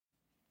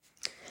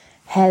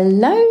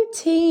Hello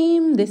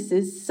team, this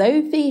is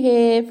Sophie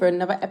here for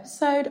another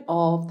episode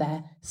of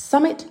the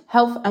Summit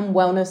Health and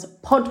Wellness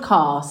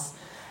podcast.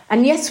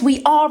 And yes,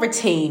 we are a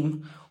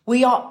team.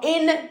 We are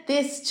in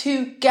this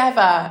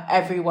together,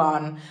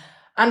 everyone.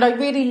 And I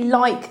really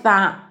like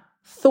that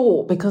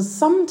thought because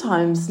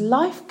sometimes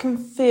life can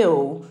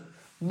feel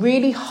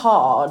really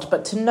hard,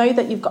 but to know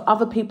that you've got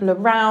other people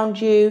around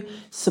you,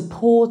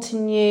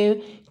 supporting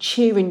you,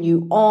 cheering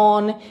you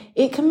on,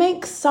 it can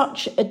make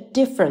such a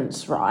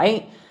difference,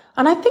 right?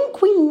 And I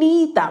think we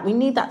need that. We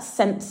need that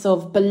sense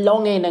of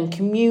belonging and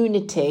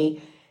community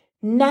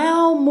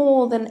now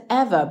more than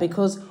ever,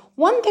 because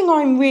one thing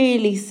I'm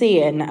really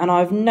seeing, and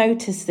I've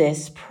noticed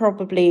this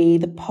probably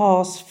the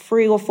past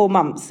 3 or 4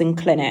 months in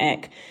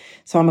clinic,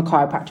 so I'm a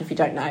chiropractor if you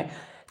don't know,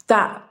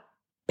 that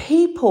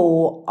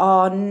people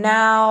are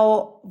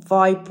now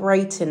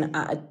vibrating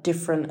at a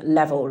different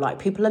level. Like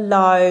people are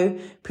low,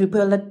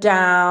 people are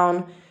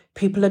down,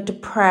 people are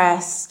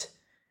depressed.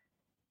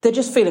 They're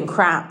just feeling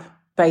crap,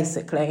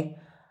 basically.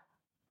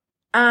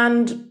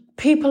 And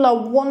people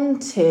are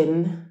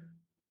wanting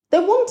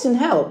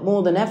help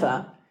more than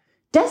ever.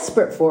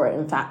 Desperate for it,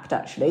 in fact,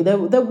 actually.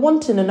 They're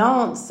wanting an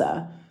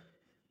answer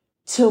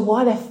to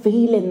why they're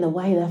feeling the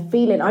way they're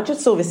feeling. I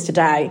just saw this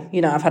today.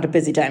 You know, I've had a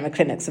busy day in my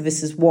clinic, so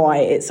this is why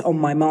it's on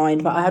my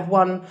mind. But I had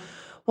one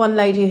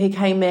lady who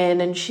came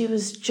in and she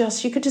was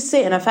just, you could just see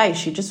it in her face.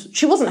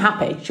 She wasn't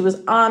happy. She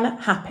was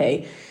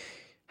unhappy.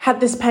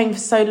 Had this pain for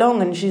so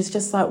long and she's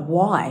just like,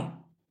 why?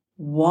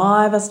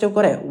 Why have I still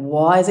got it?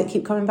 Why does it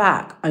keep coming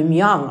back? I'm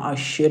young. I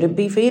shouldn't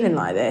be feeling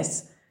like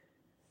this.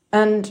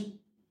 And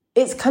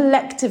it's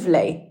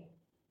collectively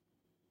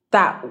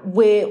that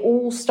we're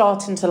all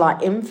starting to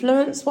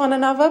influence one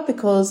another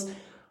because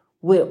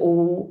we're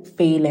all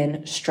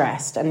feeling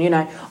stressed. And,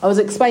 I was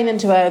explaining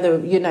to her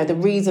the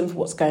reason for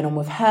what's going on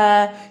with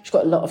her. She's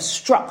got a lot of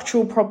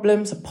structural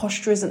problems. Her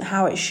posture isn't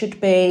how it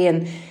should be.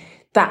 And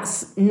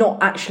that's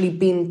not actually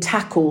been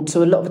tackled.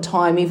 So a lot of the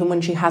time, even when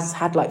she has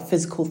had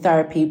physical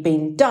therapy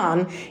being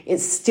done,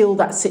 it's still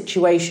that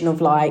situation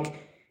of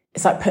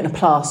it's like putting a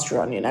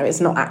plaster on,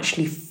 it's not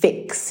actually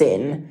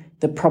fixing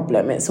the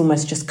problem. It's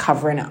almost just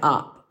covering it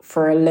up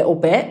for a little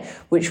bit,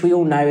 which we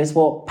all know is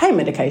what pain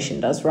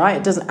medication does, right?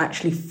 It doesn't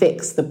actually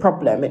fix the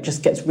problem. It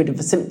just gets rid of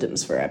the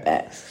symptoms for a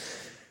bit.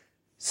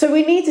 So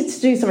we needed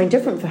to do something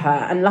different for her.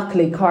 And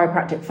luckily,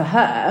 chiropractic for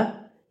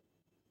her,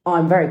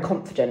 I'm very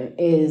confident,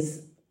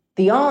 is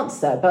the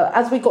answer. But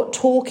as we got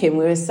talking,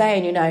 we were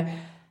saying,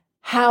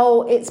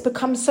 how it's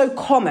become so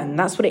common.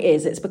 That's what it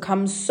is. It's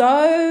become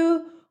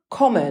so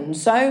common,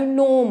 so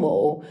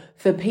normal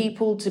for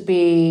people to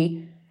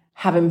be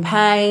having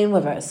pain,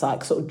 whether it's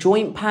sort of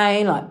joint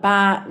pain, like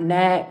back,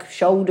 neck,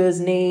 shoulders,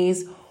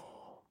 knees,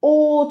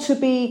 or to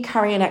be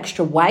carrying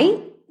extra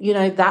weight.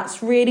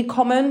 That's really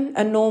common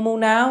and normal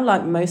now.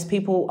 Most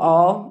people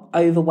are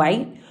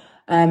overweight.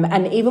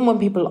 And even when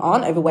people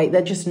aren't overweight,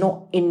 they're just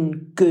not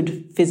in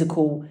good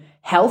physical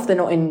health. They're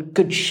not in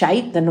good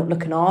shape. They're not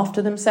looking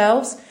after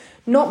themselves.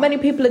 Not many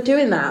people are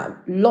doing that.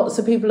 Lots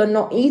of people are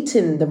not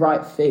eating the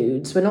right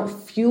foods. We're not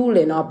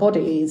fueling our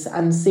bodies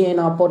and seeing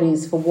our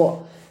bodies for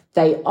what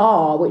they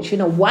are, which in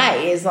a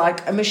way is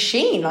like a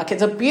machine.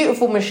 It's a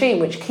beautiful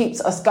machine which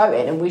keeps us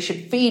going, and we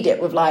should feed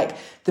it with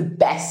the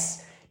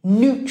best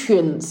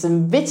nutrients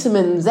and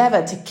vitamins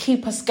ever to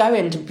keep us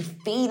going, to be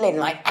feeling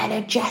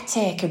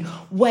energetic and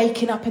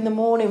waking up in the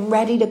morning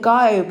ready to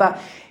go. But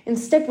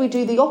instead we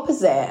do the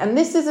opposite. And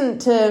this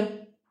isn't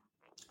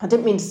I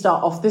didn't mean to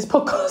start off this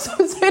podcast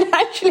episode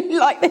actually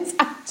like this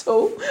at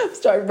all. I've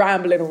started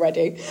rambling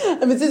already.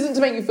 And this isn't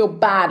to make you feel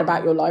bad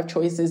about your life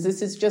choices.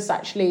 This is just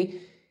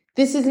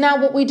this is now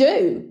what we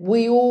do.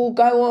 We all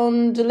go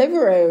on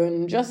Deliveroo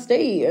and Just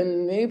Eat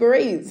and Uber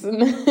Eats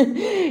and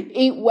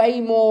eat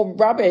way more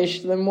rubbish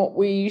than what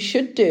we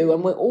should do.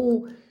 And we're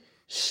all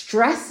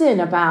stressing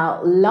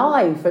about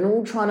life and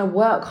all trying to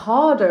work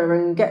harder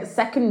and get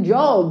second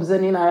jobs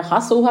and,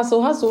 hustle,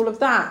 all of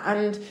that.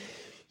 And,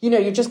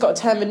 you've just got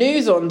to turn the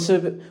news on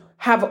to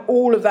have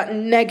all of that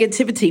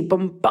negativity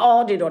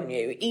bombarded on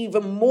you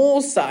even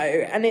more so.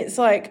 And it's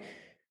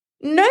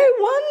no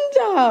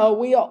wonder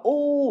we are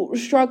all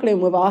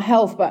struggling with our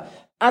health. But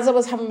as I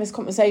was having this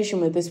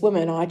conversation with this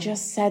woman, I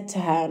just said to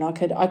her, and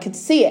I could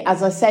see it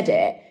as I said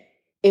it,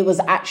 it was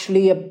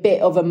actually a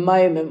bit of a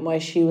moment where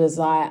she was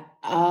like,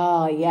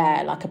 oh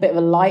yeah, a bit of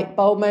a light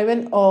bulb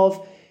moment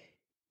of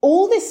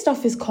all this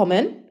stuff is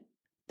common,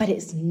 but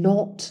it's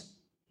not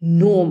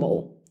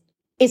normal.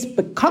 It's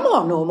become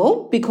our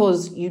normal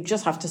because you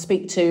just have to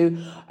speak to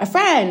a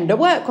friend, a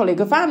work colleague,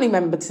 a family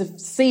member to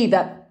see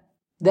that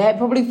they're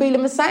probably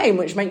feeling the same,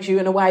 which makes you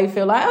in a way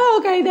feel like, oh,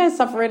 okay, they're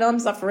suffering, I'm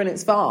suffering,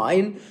 it's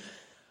fine.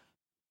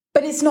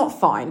 But it's not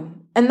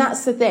fine. And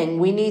that's the thing.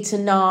 We need to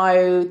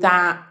know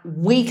that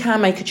we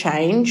can make a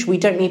change. We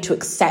don't need to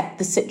accept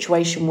the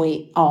situation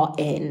we are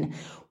in.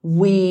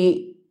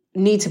 We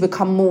need to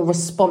become more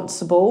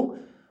responsible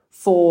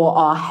for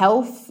our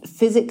health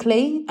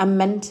physically and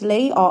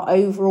mentally, our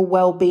overall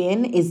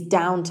well-being is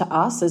down to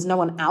us. There's no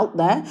one out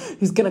there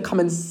who's going to come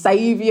and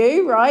save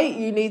you, right?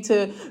 You need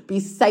to be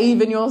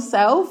saving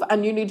yourself,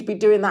 and you need to be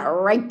doing that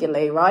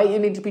regularly, right? You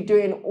need to be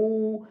doing not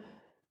all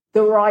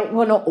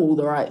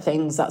the right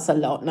things. That's a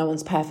lot. No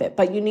one's perfect,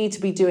 but you need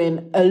to be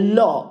doing a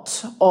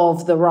lot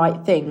of the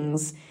right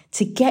things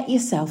to get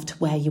yourself to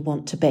where you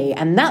want to be.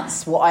 And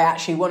that's what I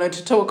actually wanted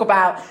to talk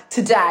about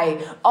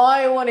today.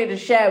 I wanted to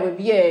share with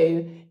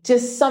you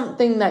just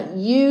something that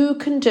you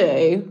can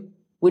do,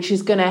 which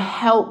is going to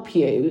help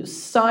you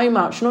so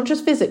much, not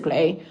just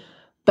physically,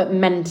 but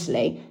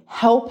mentally,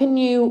 helping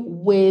you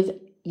with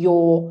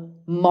your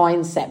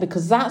mindset,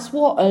 because that's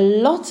what a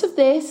lot of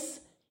this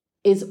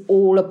is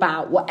all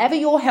about. Whatever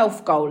your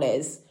health goal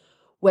is,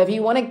 whether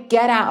you want to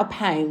get out of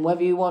pain,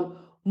 whether you want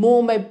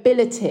more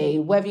mobility,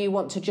 whether you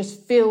want to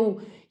just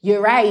feel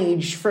your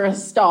age for a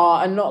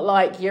start and not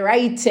like you're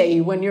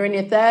 80 when you're in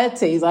your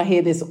 30s. I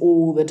hear this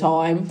all the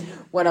time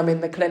when I'm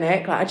in the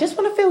clinic. Like, I just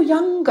want to feel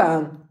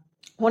younger.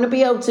 I want to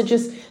be able to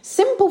just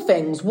simple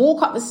things,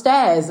 walk up the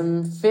stairs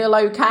and feel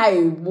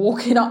okay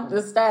walking up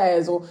the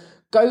stairs, or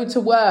go to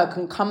work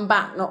and come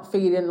back not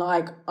feeling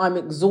like I'm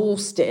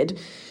exhausted.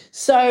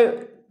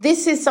 So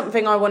this is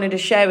something I wanted to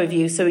share with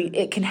you so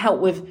it can help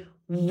with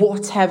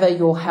whatever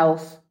your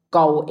health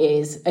goal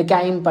is,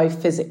 again,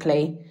 both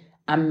physically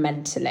and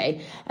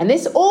mentally. And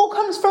this all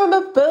comes from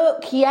a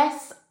book.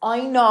 Yes,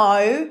 I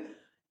know.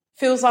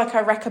 Feels like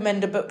I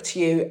recommend a book to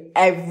you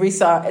every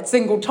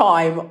single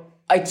time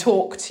I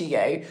talk to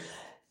you.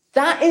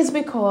 That is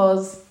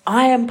because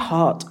I am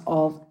part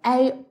of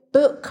a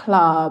book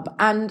club,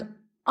 and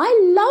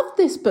I love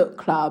this book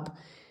club.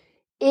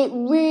 It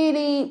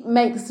really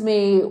makes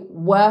me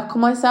work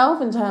on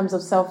myself in terms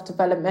of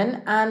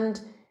self-development,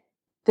 and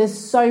there's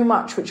so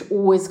much which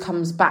always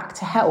comes back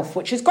to health,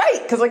 which is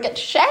great because I get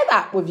to share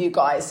that with you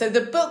guys. So the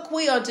book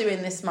we are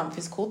doing this month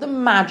is called The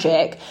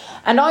Magic.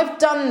 And I've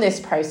done this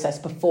process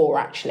before,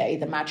 actually,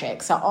 The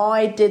Magic. So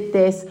I did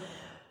this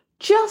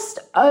just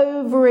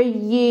over a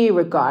year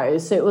ago.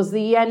 So it was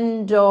the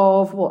end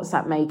of,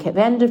 the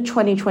end of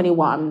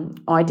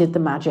 2021, I did The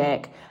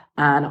Magic,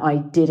 and I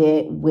did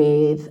it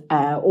with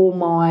all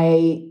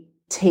my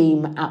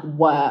team at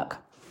work.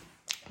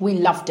 We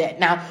loved it.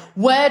 Now,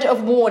 word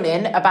of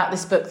warning about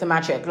this book, The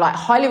Magic, like,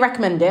 highly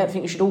recommend it. I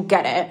think you should all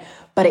get it,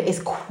 but it is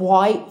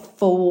quite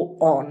full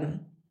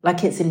on.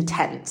 Like, it's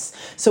intense.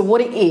 So what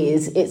it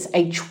is, it's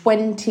a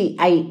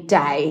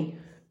 28-day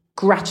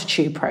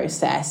gratitude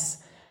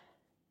process.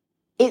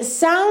 It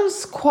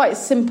sounds quite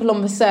simple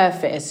on the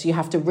surface. You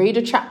have to read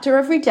a chapter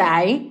every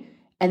day,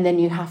 and then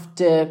you have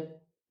to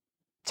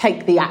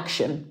take the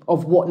action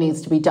of what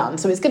needs to be done.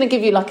 So it's going to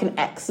give you like an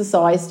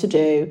exercise to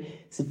do.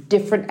 It's a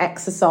different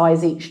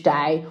exercise each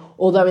day.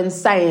 Although in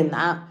saying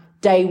that,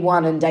 day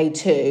 1 and day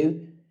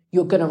 2,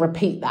 you're going to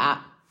repeat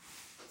that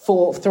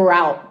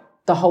throughout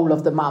the whole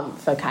of the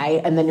month, okay?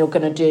 And then you're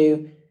going to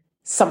do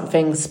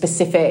something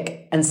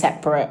specific and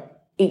separate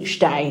each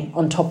day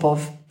on top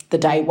of the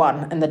day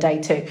 1 and the day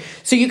 2.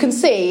 So you can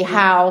see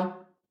how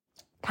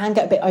it can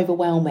get a bit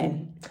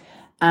overwhelming.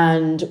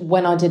 And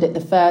when I did it the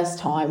first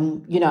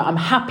time, I'm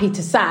happy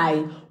to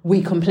say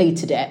we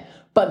completed it.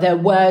 But there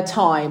were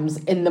times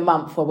in the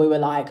month where we were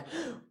like,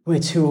 we're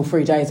 2 or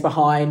 3 days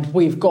behind.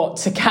 We've got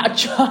to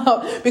catch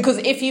up. Because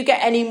if you get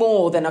any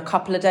more than a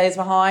couple of days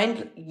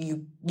behind,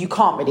 you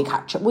can't really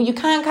catch up. Well, you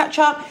can catch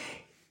up.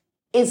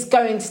 It's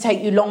going to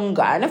take you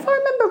longer. And if I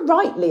remember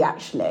rightly,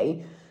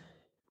 actually,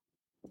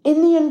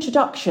 in the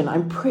introduction,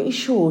 I'm pretty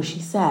sure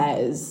she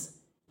says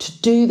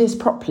to do this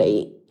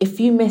properly, if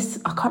you miss,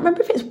 I can't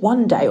remember if it's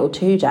 1 day or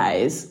 2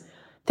 days.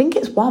 I think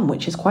it's 1,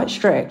 which is quite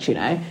strict,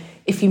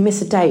 If you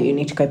miss a day, you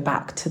need to go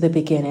back to the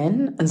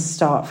beginning and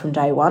start from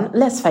day 1.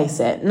 Let's face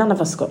it, none of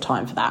us got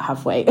time for that,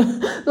 have we?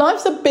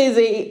 Lives are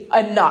busy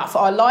enough.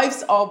 Our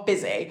lives are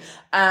busy.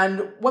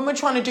 And when we're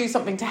trying to do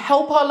something to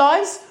help our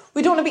lives,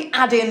 we don't want to be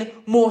adding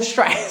more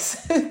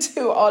stress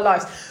to our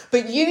lives.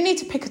 But you need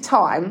to pick a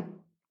time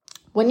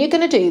when you're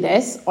going to do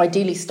this.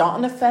 Ideally start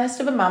on the first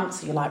of a month.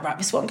 So you're like, right,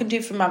 this is what I'm going to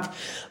do for a month.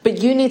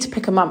 But you need to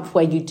pick a month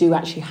where you do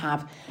actually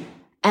have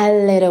a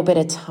little bit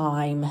of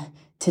time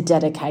to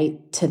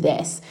dedicate to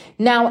this.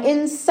 Now,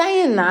 in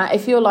saying that,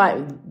 if you're like,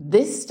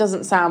 this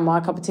doesn't sound my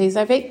cup of tea,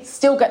 Sophie,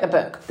 still get the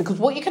book, because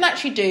what you can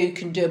actually do, you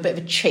can do a bit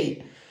of a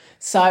cheat.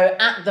 So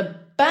at the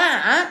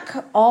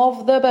back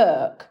of the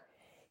book,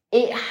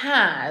 it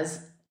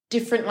has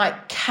different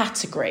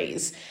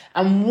categories.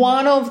 And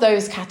one of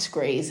those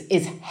categories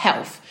is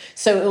health.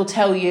 So it will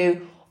tell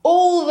you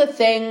all the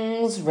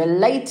things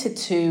related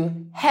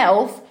to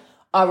health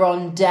are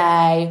on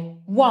day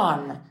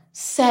 1,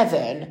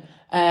 7,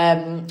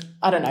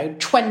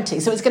 20.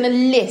 So it's going to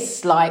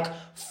list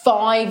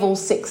 5 or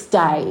 6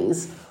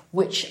 days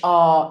which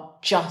are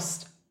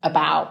just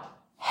about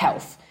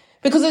health,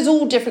 because there's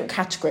all different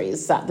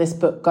categories that this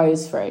book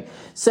goes through.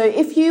 So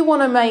if you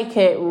want to make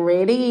it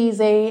really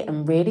easy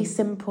and really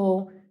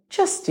simple,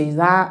 just do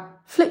that.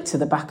 Flick to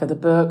the back of the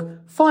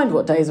book, find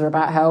what days are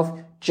about health,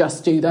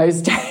 just do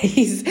those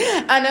days.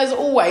 And as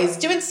always,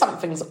 doing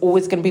something's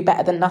always going to be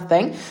better than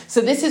nothing.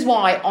 So this is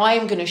why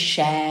I'm going to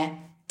share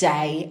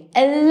day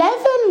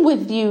 11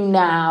 with you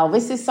now.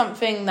 This is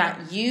something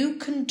that you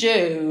can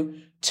do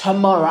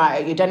tomorrow.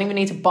 You don't even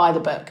need to buy the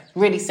book. It's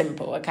really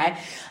simple, okay?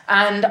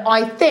 And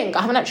I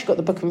haven't actually got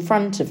the book in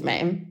front of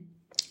me.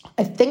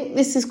 I think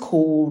this is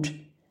called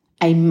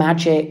A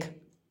Magic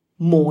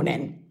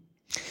Morning.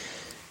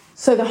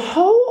 So the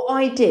whole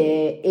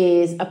idea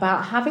is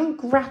about having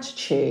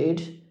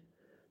gratitude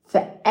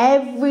for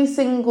every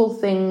single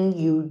thing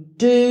you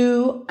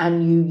do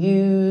and you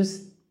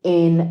use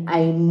in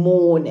a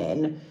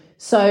morning.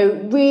 So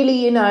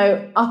really,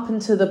 up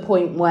until the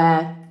point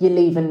where you're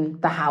leaving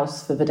the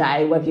house for the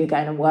day, whether you're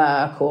going to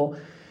work or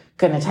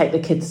going to take the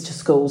kids to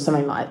school,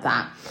 something like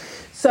that.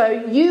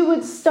 So you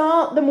would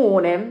start the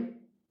morning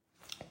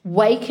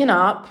waking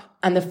up,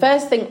 and the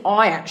first thing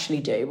I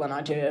actually do when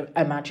I do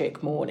a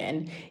magic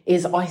morning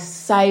is I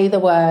say the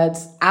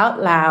words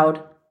out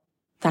loud,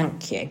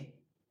 thank you.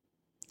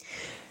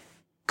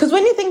 Because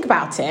when you think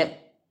about it,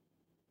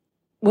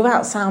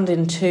 without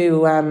sounding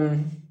too,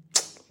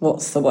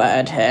 what's the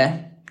word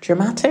here?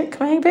 Dramatic,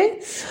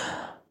 maybe?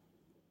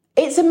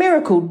 It's a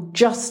miracle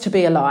just to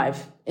be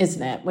alive,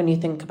 isn't it? When you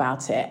think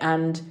about it.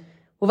 And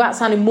without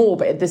sounding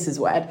morbid, this is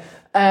weird.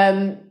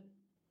 Many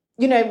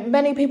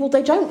people,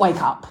 they don't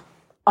wake up.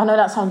 I know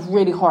that sounds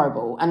really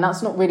horrible, and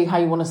that's not really how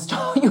you want to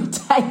start your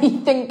day,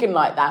 thinking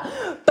like that.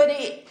 But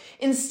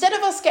instead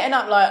of us getting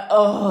up like,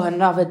 oh,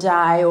 another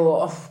day,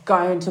 or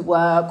going to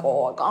work,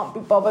 or I can't be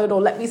bothered,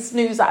 or let me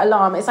snooze that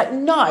alarm, it's like,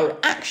 no,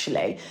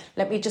 actually,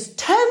 let me just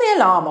turn the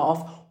alarm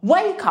off,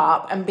 wake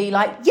up and be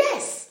like,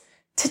 yes,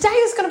 today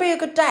is going to be a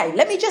good day.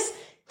 Let me just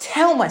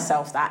tell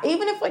myself that,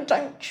 even if I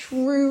don't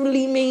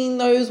truly mean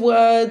those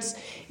words,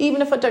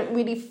 even if I don't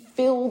really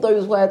feel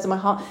those words in my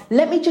heart,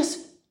 let me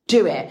just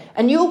do it.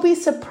 And you'll be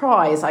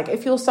surprised, like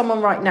if you're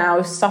someone right now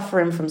who's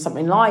suffering from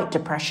something like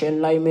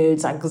depression, low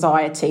moods,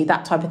 anxiety,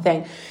 that type of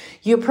thing,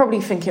 you're probably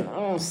thinking,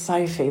 oh,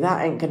 Sophie,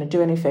 that ain't going to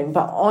do anything.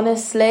 But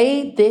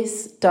honestly,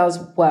 this does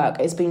work.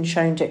 It's been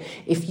shown to.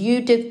 If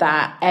you did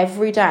that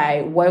every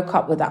day, woke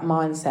up with that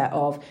mindset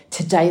of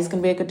today's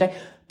going to be a good day,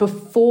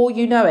 before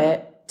you know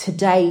it,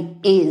 today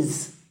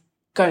is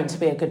going to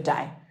be a good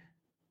day.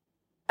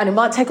 And it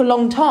might take a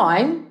long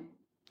time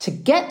to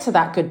get to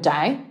that good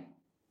day,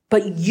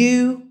 but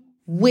you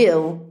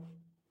will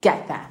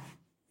get there.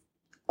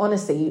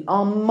 Honestly,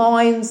 our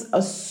minds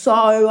are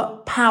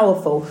so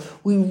powerful.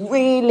 We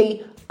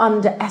really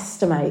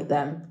underestimate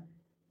them.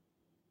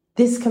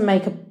 This can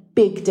make a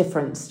big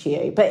difference to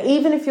you. But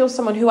even if you're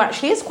someone who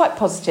actually is quite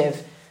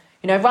positive,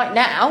 right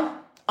now,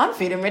 I'm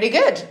feeling really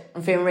good.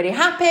 I'm feeling really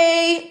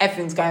happy.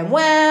 Everything's going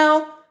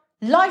well.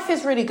 Life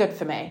is really good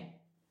for me.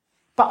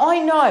 But I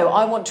know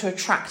I want to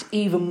attract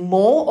even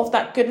more of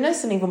that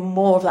goodness and even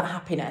more of that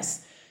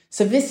happiness.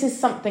 So this is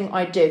something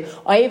I do.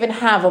 I even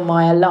have on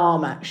my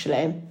alarm,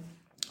 actually,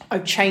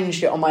 I've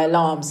changed it on my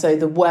alarm. So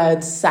the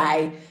words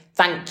say,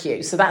 thank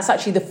you. So that's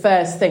actually the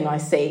first thing I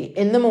see.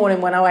 In the morning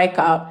when I wake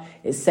up,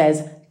 it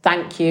says,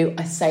 thank you.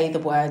 I say the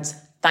words,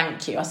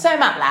 thank you. I say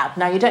them out loud.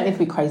 Now, you don't need to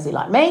be crazy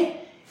like me.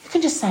 You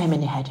can just say them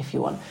in your head if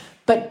you want.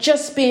 But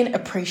just being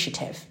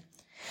appreciative.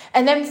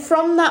 And then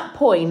from that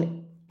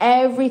point,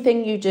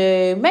 everything you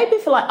do, maybe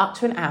for like up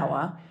to an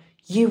hour,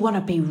 you want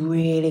to be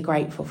really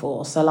grateful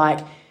for. So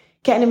like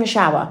getting in the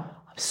shower.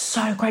 I'm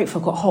so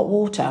grateful I've got hot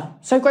water.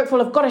 So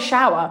grateful I've got a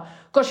shower.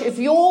 Gosh, if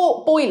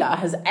your boiler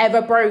has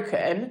ever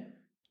broken,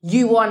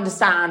 you will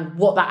understand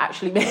what that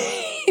actually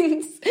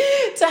means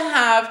to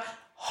have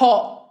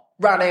hot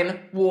running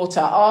water.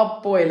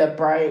 Our boiler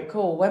broke,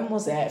 when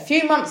was it? A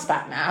few months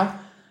back now.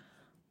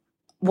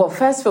 Well,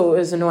 first of all, it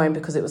was annoying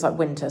because it was like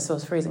winter, so it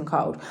was freezing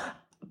cold.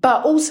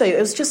 But also, it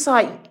was just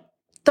like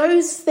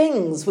those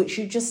things which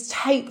you just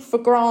take for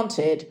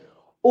granted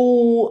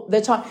all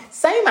the time.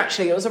 Same,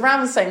 actually, it was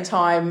around the same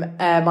time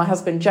my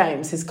husband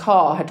James, his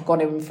car had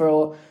gone in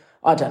for,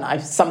 I don't know,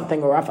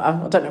 something or other.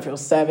 I don't know if it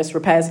was service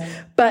repairs.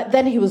 But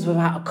then he was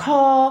without a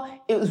car.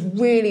 It was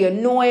really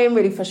annoying,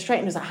 really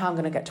frustrating. He was like, how am I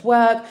going to get to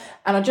work?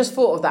 And I just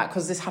thought of that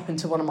because this happened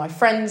to one of my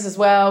friends as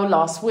well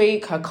last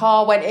week. Her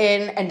car went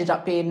in, ended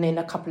up being in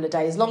a couple of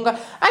days longer.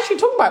 Actually,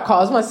 talking about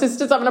cars, my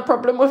sister's having a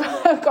problem with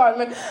her car.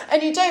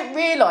 And you don't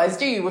realise,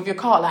 do you, with your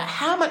car, like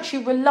how much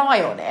you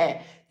rely on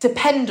it,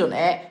 depend on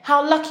it,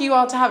 how lucky you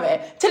are to have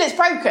it, till it's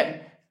broken.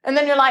 And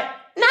then you're like,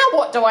 now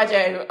what do I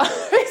do?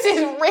 This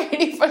is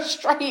really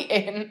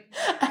frustrating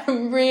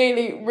and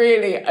really,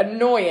 really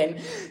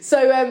annoying.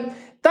 So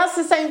that's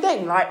the same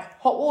thing, like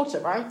hot water,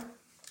 right?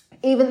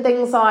 Even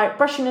things like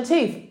brushing a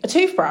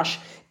toothbrush.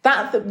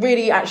 That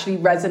really actually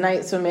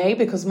resonates with me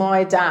because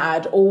my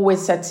dad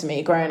always said to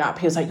me growing up,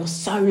 he was like, you're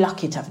so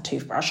lucky to have a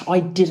toothbrush.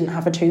 I didn't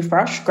have a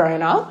toothbrush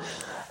growing up.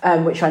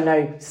 Which I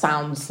know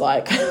sounds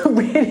like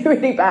really,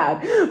 really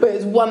bad. But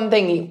it's one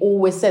thing he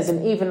always says.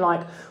 And even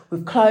like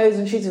with clothes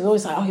and shoes, he's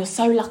always like, oh, you're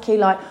so lucky.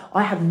 Like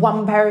I had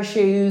one pair of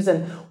shoes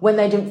and when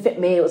they didn't fit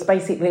me, it was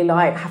basically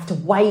like I have to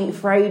wait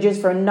for ages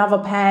for another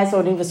pair. So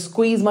I'd either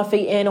squeeze my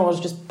feet in or I was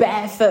just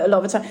barefoot a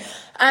lot of the time.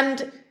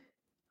 And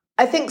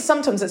I think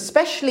sometimes,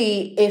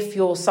 especially if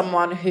you're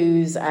someone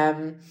who's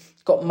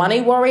got money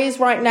worries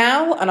right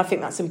now, and I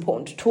think that's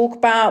important to talk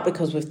about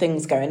because with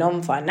things going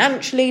on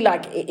financially,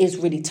 like it is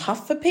really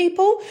tough for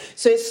people.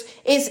 So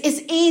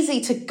it's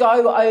easy to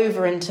go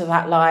over into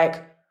that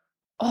like,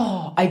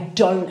 oh, I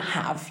don't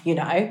have,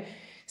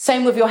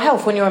 Same with your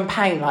health when you're in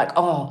pain, like,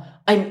 oh,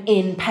 I'm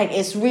in pain.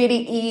 It's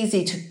really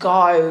easy to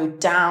go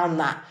down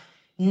that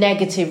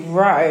negative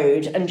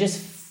road and just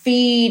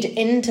feed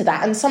into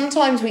that. And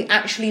sometimes we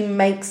actually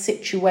make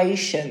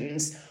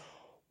situations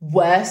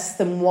worse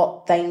than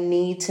what they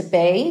need to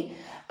be.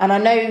 And I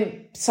know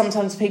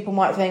sometimes people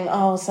might think,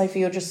 oh,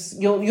 Sophie,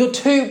 you're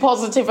too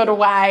positive in a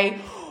way,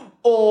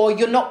 or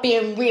you're not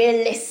being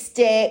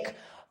realistic.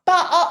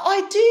 But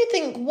I do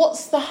think,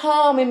 what's the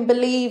harm in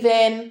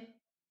believing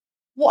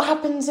what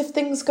happens if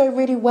things go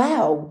really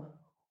well?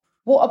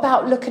 What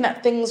about looking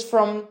at things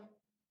from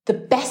the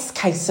best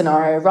case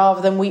scenario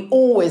rather than we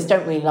always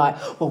don't really like,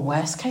 well,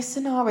 worst case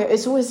scenario?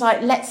 It's always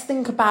like, let's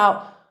think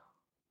about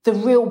the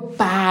real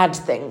bad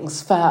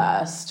things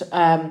first.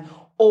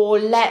 Or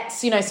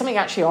let's, something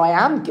actually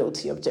I am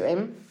guilty of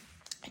doing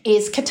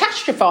is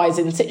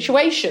catastrophizing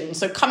situations.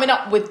 So coming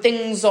up with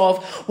things of,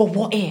 well,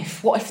 what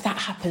if that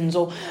happens?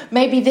 Or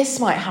maybe this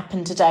might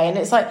happen today. And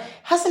it's like,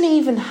 hasn't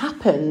even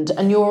happened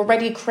and you're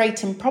already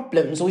creating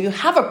problems, or you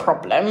have a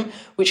problem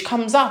which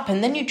comes up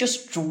and then you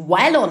just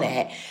dwell on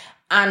it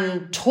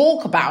and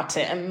talk about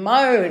it and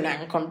moan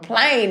and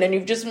complain. And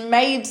you've just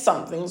made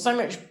something so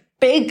much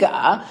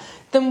bigger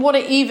than what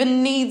it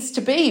even needs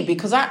to be,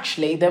 because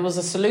actually there was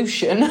a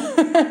solution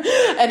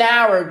an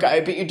hour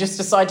ago, but you just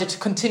decided to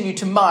continue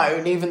to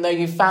moan even though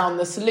you found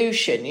the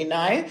solution,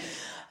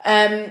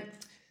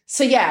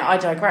 So yeah, I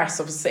digress,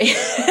 obviously,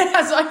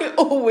 as I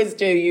always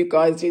do. You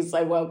guys do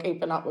so well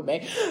keeping up with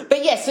me.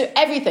 But yeah, so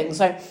everything.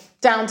 So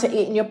down to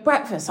eating your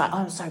breakfast. Like,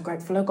 I'm so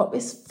grateful I got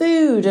this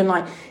food, and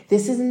like,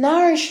 this is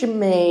nourishing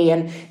me,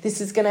 and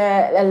this is going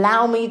to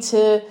allow me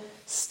to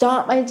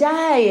start my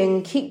day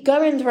and keep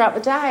going throughout the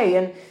day,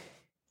 and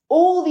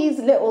all these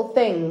little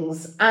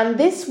things. And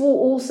this will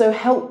also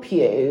help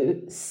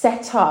you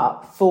set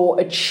up for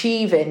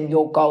achieving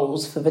your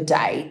goals for the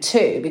day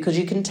too, because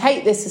you can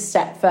take this a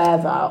step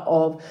further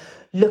of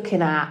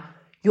looking at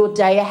your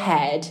day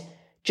ahead,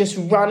 just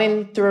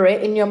running through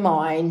it in your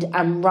mind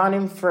and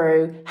running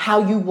through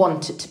how you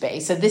want it to be.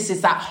 So this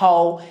is that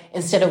whole,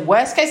 instead of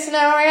worst case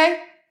scenario,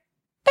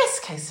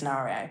 best case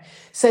scenario.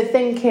 So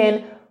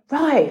thinking,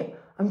 right,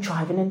 I'm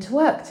driving into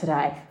work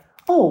today.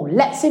 Oh,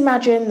 let's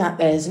imagine that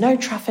there's no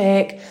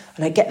traffic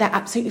and I get there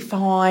absolutely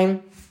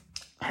fine.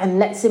 And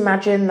let's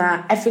imagine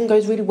that everything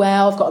goes really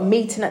well. I've got a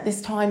meeting at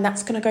this time.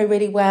 That's going to go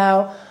really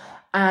well.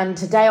 And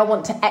today I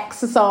want to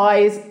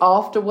exercise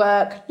after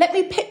work. Let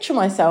me picture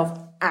myself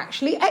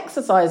actually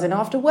exercising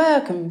after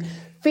work and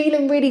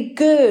feeling really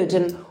good.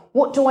 And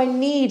what do I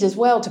need as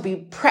well to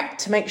be prepped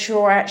to make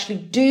sure I actually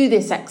do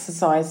this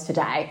exercise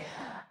today?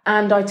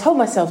 And I told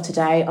myself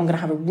today, I'm going to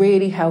have a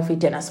really healthy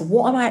dinner. So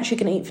what am I actually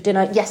going to eat for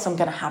dinner? Yes, I'm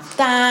going to have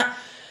that.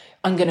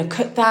 I'm going to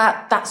cook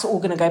that. That's all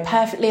going to go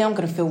perfectly. I'm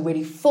going to feel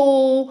really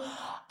full.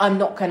 I'm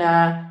not going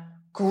to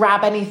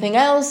grab anything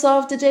else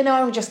after dinner.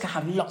 I'm just going to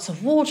have lots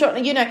of water,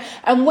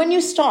 And when you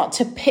start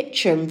to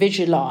picture and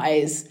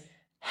visualize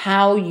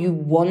how you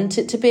want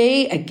it to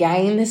be,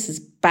 again, this is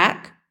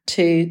back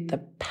to the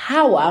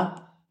power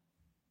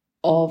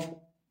of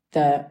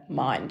the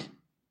mind.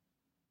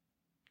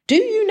 Do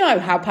you know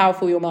how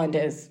powerful your mind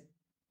is?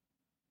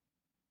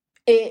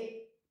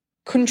 It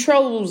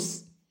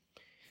controls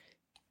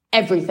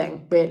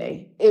everything,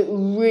 really. It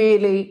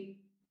really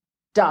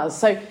does.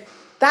 So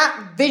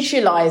that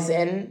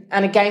visualizing,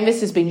 and again,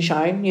 this has been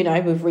shown,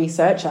 with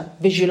research,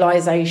 that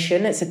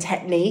visualization, it's a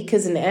technique,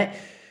 isn't it?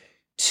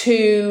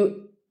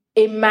 To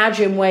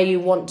imagine where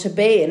you want to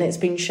be. And it's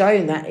been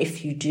shown that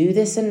if you do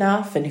this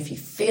enough and if you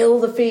feel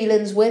the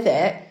feelings with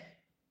it,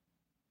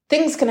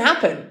 things can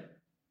happen.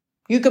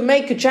 You can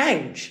make a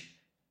change.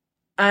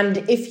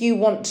 And if you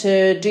want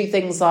to do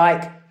things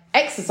like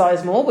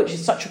exercise more, which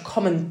is such a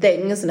common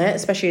thing, isn't it?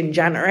 Especially in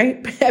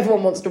January.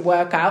 Everyone wants to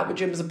work out. The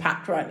gyms are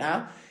packed right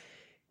now.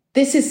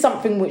 This is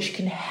something which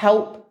can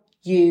help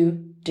you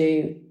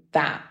do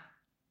that.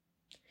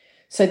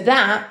 So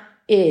that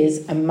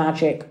is a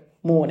magic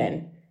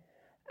morning.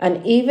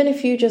 And even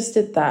if you just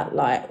did that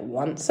like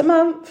once a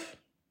month,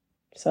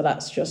 so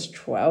that's just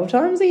 12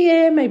 times a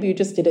year, maybe you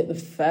just did it the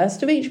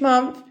first of each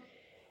month,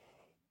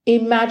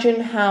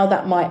 imagine how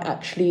that might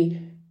actually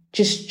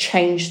just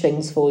change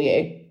things for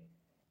you,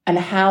 and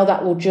how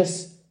that will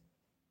just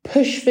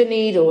push the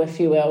needle, if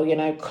you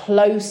will,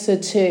 closer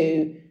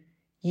to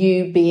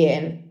you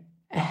being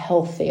a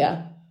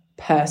healthier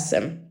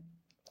person.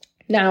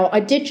 Now, I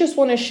did just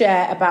want to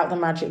share about the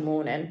magic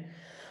morning,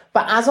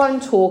 but as I'm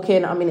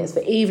talking, it's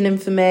the evening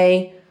for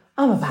me.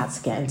 I'm about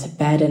to get into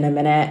bed in a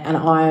minute, and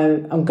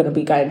I'm going to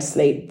be going to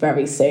sleep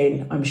very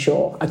soon, I'm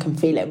sure. I can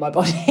feel it in my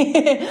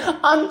body.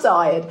 I'm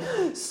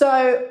tired.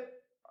 So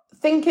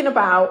thinking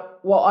about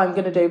what I'm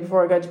going to do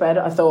before I go to bed,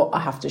 I thought I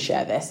have to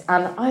share this.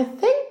 And I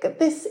think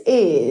this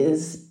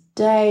is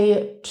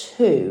day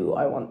 2,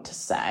 I want to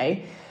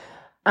say.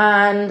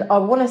 And I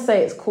want to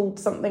say it's called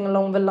something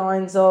along the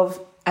lines of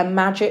a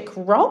magic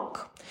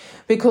rock.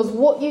 Because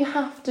what you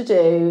have to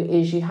do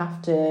is you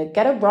have to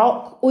get a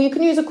rock, or you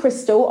can use a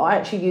crystal. I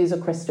actually use a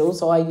crystal,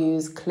 so I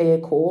use clear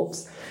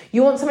quartz.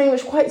 You want something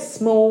which is quite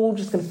small,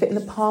 just going to fit in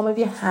the palm of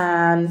your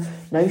hand,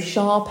 no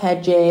sharp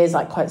edges,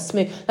 like quite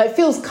smooth. Like it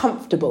feels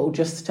comfortable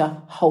just to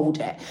hold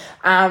it.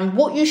 And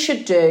what you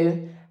should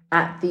do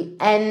at the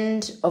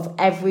end of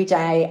every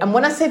day, and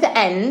when I say the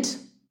end,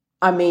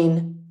 I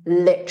mean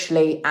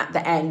literally at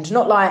the end,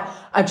 not like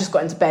I've just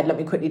got into bed, let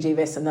me quickly do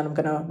this and then I'm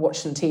going to watch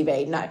some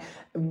TV. No,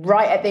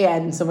 right at the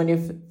end. So when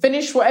you've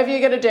finished whatever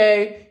you're going to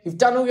do, you've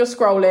done all your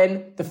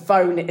scrolling, the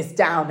phone is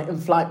down in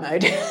flight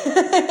mode.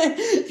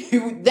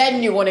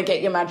 Then you want to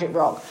get your magic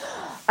rock.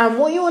 And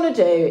what you want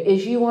to do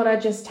is you want to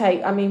just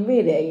take, I mean,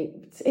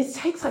 really, it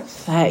takes like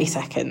 30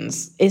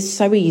 seconds. It's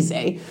so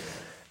easy.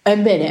 A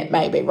minute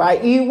maybe,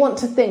 right? You want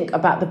to think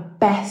about the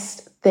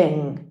best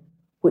thing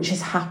which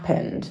has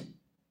happened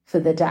for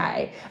the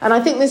day. And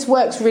I think this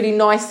works really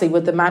nicely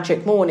with the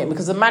magic morning,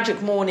 because the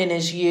magic morning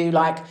is you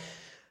like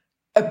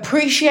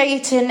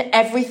appreciating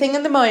everything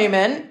in the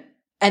moment.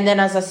 And then,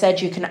 as I said,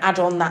 you can add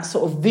on that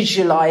sort of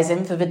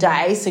visualizing for the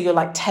day. So you're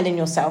like telling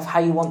yourself how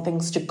you want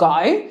things to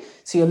go.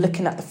 So you're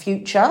looking at the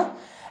future.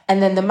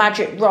 And then the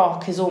magic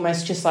rock is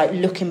almost just like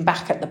looking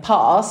back at the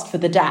past for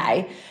the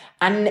day.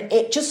 And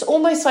it just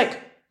almost like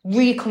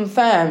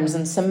reconfirms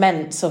and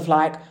cements of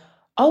like,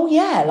 oh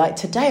yeah, like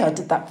today I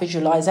did that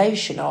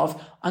visualization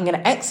of I'm going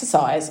to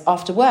exercise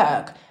after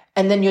work.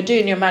 And then you're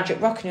doing your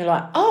magic rock and you're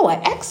like, oh, I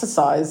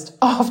exercised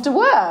after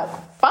work.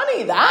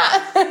 Funny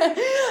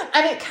that.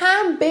 And it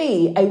can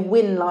be a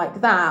win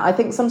like that. I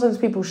think sometimes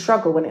people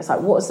struggle when it's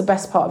like, what is the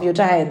best part of your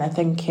day? And they're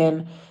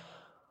thinking,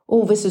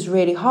 oh, this is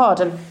really hard.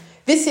 And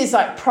this is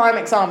like prime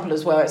example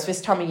as well. It's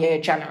this time of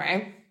year,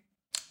 January.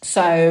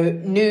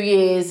 So New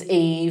Year's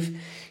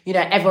Eve, you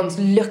know, everyone's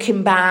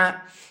looking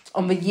back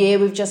on the year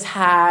we've just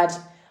had.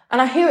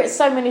 And I hear it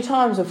so many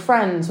times with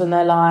friends when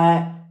they're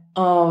like,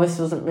 oh, this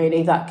wasn't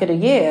really that good a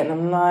year. And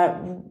I'm like,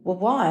 well,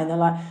 why? And they're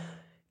like,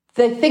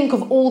 they think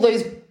of all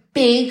those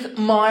big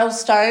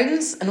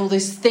milestones and all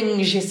those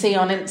things you see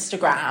on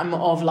Instagram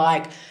of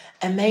like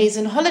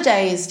amazing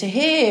holidays to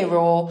hear,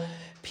 or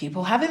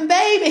people having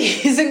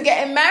babies and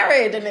getting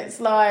married. And it's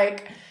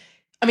like,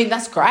 I mean,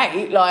 that's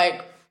great,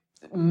 like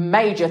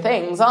major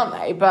things, aren't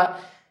they? But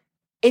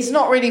it's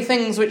not really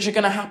things which are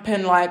going to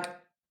happen like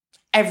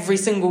every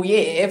single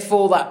year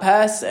for that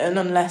person,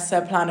 unless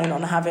they're planning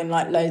on having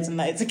like loads and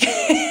loads of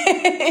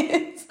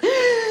kids.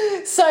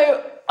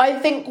 So I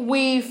think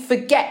we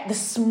forget the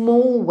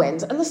small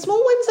wins, and the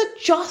small wins are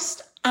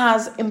just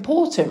as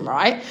important,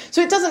 right?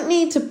 So it doesn't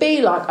need to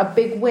be like a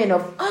big win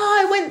of,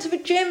 oh, I went to the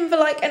gym for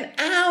like an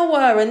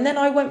hour and then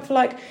I went for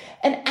like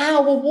an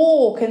hour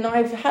walk and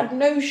I've had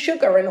no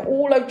sugar and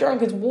all I've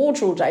drunk is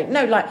water all day.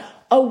 No, like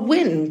a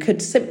win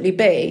could simply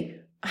be,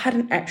 I had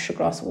an extra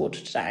glass of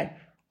water today,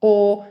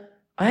 or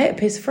I ate a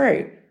piece of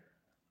fruit,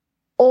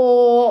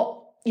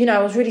 or, you know,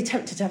 I was really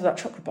tempted to have that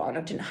chocolate bar and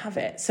I didn't have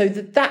it. So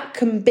that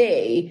can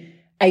be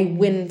a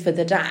win for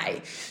the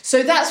day.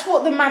 So that's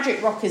what the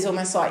magic rock is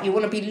almost like. You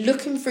want to be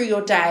looking through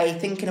your day,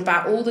 thinking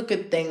about all the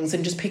good things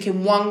and just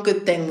picking one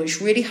good thing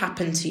which really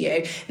happened to you.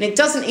 And it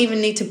doesn't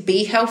even need to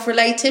be health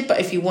related, but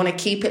if you want to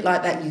keep it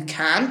like that, you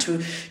can,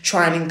 to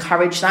try and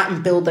encourage that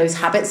and build those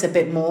habits a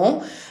bit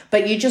more.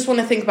 But you just want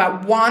to think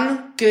about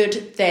one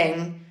good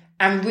thing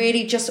and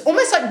really just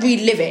almost like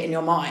relive it in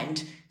your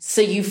mind,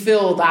 so you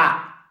feel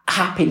that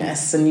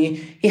happiness and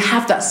you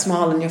have that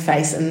smile on your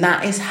face, and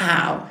that is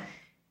how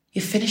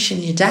you're finishing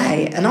your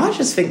day. And I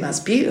just think that's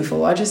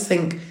beautiful. I just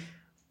think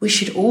we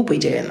should all be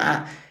doing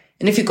that.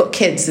 And if you've got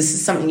kids, this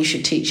is something you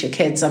should teach your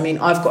kids. I mean,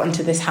 I've got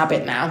into this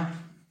habit now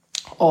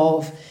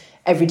of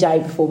every day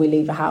before we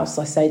leave the house,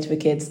 I say to the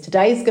kids,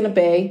 today's going to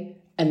be,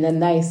 and then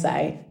they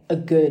say, a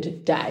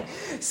good day.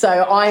 So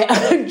I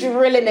am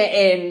drilling it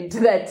into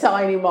their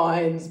tiny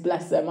minds,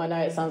 bless them. I know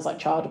it sounds like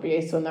child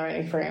abuse when they're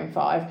only 3 and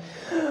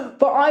 5,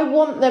 but I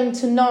want them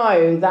to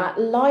know that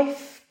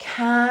life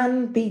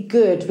can be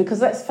good,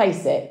 because let's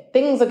face it,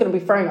 things are going to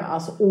be thrown at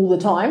us all the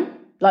time.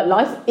 Like,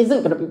 life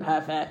isn't going to be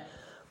perfect,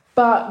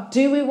 but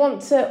do we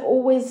want to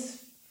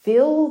always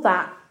feel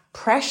that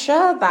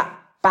pressure, that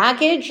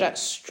baggage, that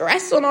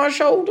stress on our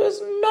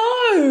shoulders?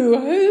 No,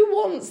 who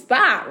wants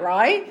that,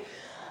 right?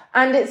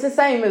 And it's the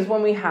same as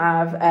when we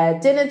have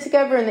dinner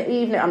together in the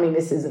evening. I mean,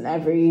 this isn't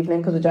every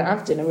evening because we don't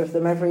have dinner with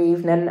them every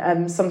evening.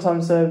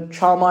 Sometimes a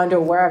childminder or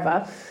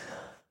wherever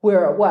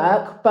we're at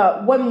work.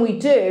 But when we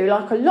do,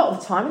 like a lot of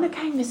the time, and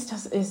again,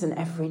 this isn't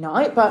every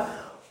night, but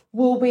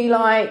we'll be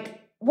like,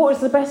 what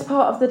is the best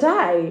part of the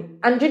day?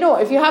 And you know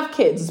what? If you have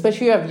kids,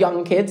 especially if you have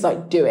young kids,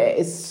 like, do it.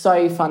 It's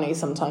so funny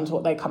sometimes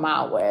what they come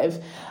out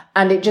with.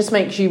 And it just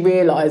makes you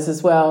realise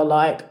as well,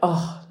 like,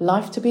 oh,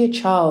 life to be a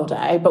child,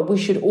 eh? But we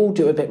should all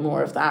do a bit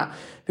more of that,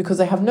 because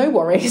they have no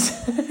worries,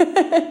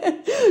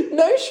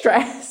 no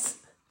stress.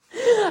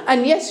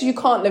 And yes, you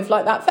can't live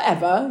like that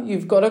forever.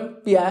 You've got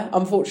to,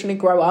 unfortunately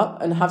grow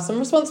up and have some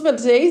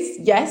responsibilities.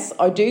 Yes,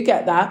 I do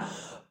get that.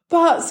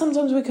 But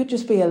sometimes we could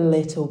just be a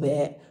little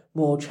bit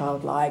more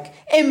childlike,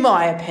 in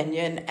my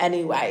opinion,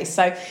 anyway.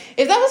 So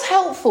if that was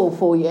helpful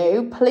for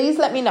you, please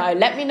let me know.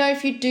 Let me know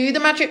if you do the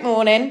magic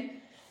morning.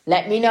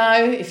 Let me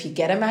know if you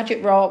get a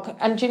magic rock.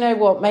 And do you know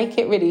what? Make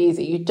it really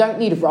easy. You don't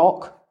need a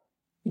rock.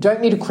 You don't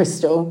need a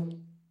crystal.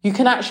 You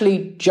can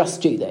actually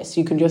just do this.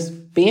 You can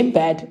just be in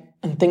bed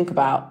and think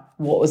about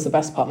what was the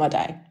best part of my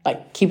day.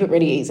 Like, keep it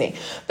really easy.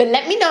 But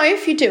let me know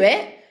if you do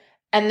it.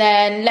 And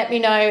then let me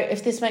know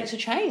if this makes a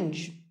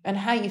change and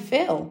how you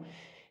feel.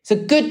 It's a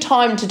good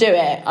time to do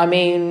it. I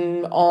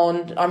mean,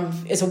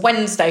 it's a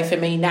Wednesday for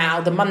me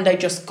now. The Monday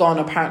just gone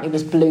apparently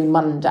was Blue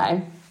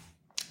Monday.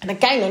 And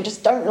again, I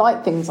just don't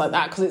like things like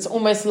that because it's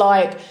almost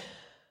like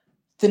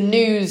the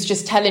news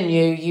just telling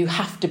you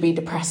have to be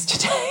depressed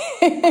today.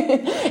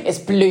 It's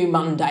Blue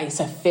Monday,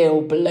 so feel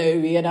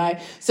blue,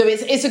 So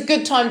it's a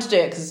good time to do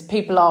it because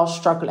people are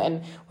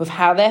struggling with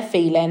how they're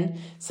feeling.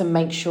 So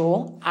make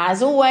sure,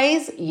 as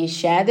always, you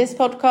share this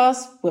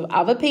podcast with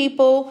other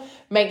people.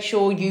 Make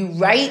sure you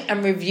rate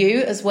and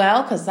review as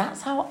well, because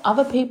that's how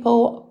other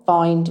people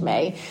find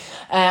me.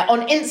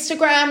 On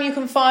Instagram, you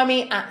can find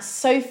me at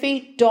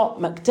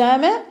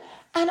sophie.mcdermott.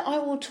 And I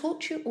will talk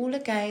to you all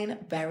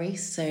again very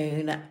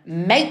soon.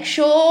 Make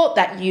sure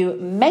that you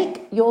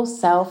make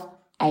yourself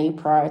a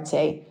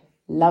priority.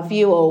 Love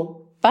you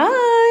all.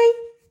 Bye.